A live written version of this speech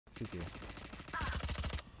CT.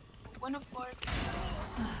 104.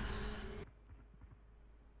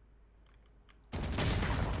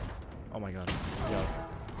 Oh my god. Yo,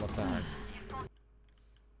 what the heck?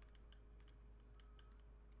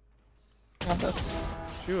 Got this.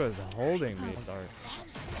 She was holding me. Sorry.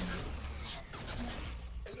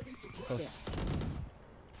 Close.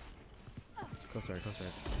 Close right, close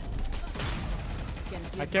right.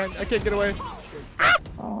 I can't get away.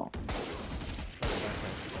 Oh.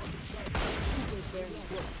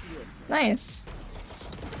 Nice.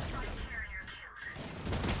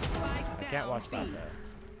 I can't watch that though.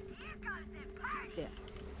 There.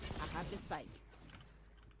 I have the spike.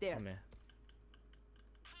 There. Come here.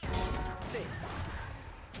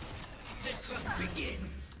 The hunt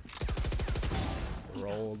begins.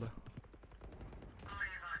 Rolled.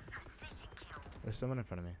 There's someone in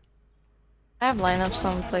front of me. I have lineups, so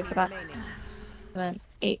I'm gonna play for that. 7,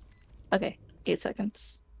 8. Okay, 8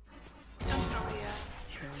 seconds.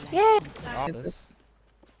 Yay! Oh, this.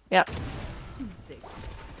 Yep.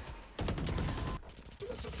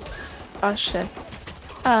 Oh shit.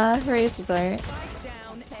 Raze is alright.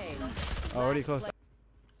 Already close.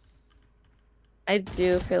 I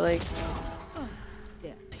do feel like.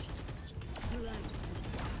 There.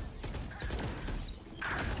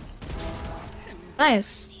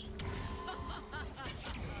 Nice.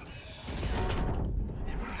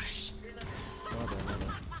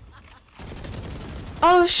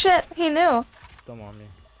 Oh shit, he knew. Still on me.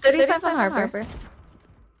 35 on Harbor.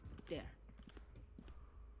 There.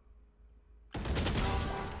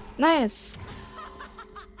 Nice.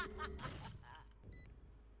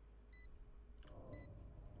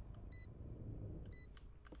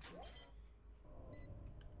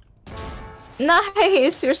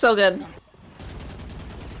 Nice, you're so good.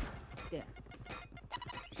 There.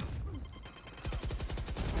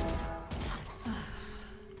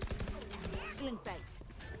 Killing sight.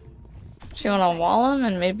 She wanna wall him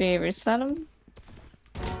and maybe reset him?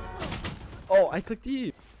 Oh, I clicked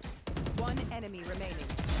E. One enemy remaining.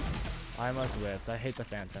 I must whiffed. I hate the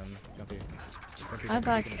Phantom. Don't be I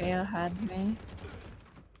thought KO had me.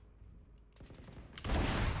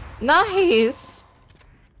 Nice!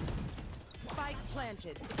 Spike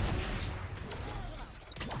planted.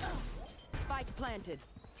 Spike planted.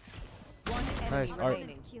 One enemy Nice, Art.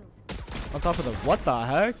 remaining. On top of the what the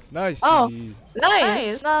heck? Nice. Oh. GG.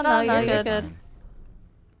 Nice! No, you're Razer good.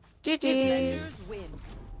 GG's. Win.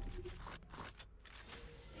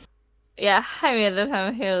 Yeah, I muted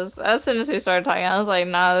him. He was, as soon as we started talking, I was like,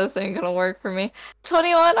 nah, this ain't gonna work for me.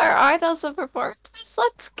 21 RR, that was a performance.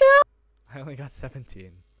 Let's go! I only got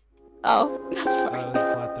 17. Oh, that's fine. That was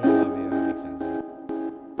flat 30 lobby. That makes sense.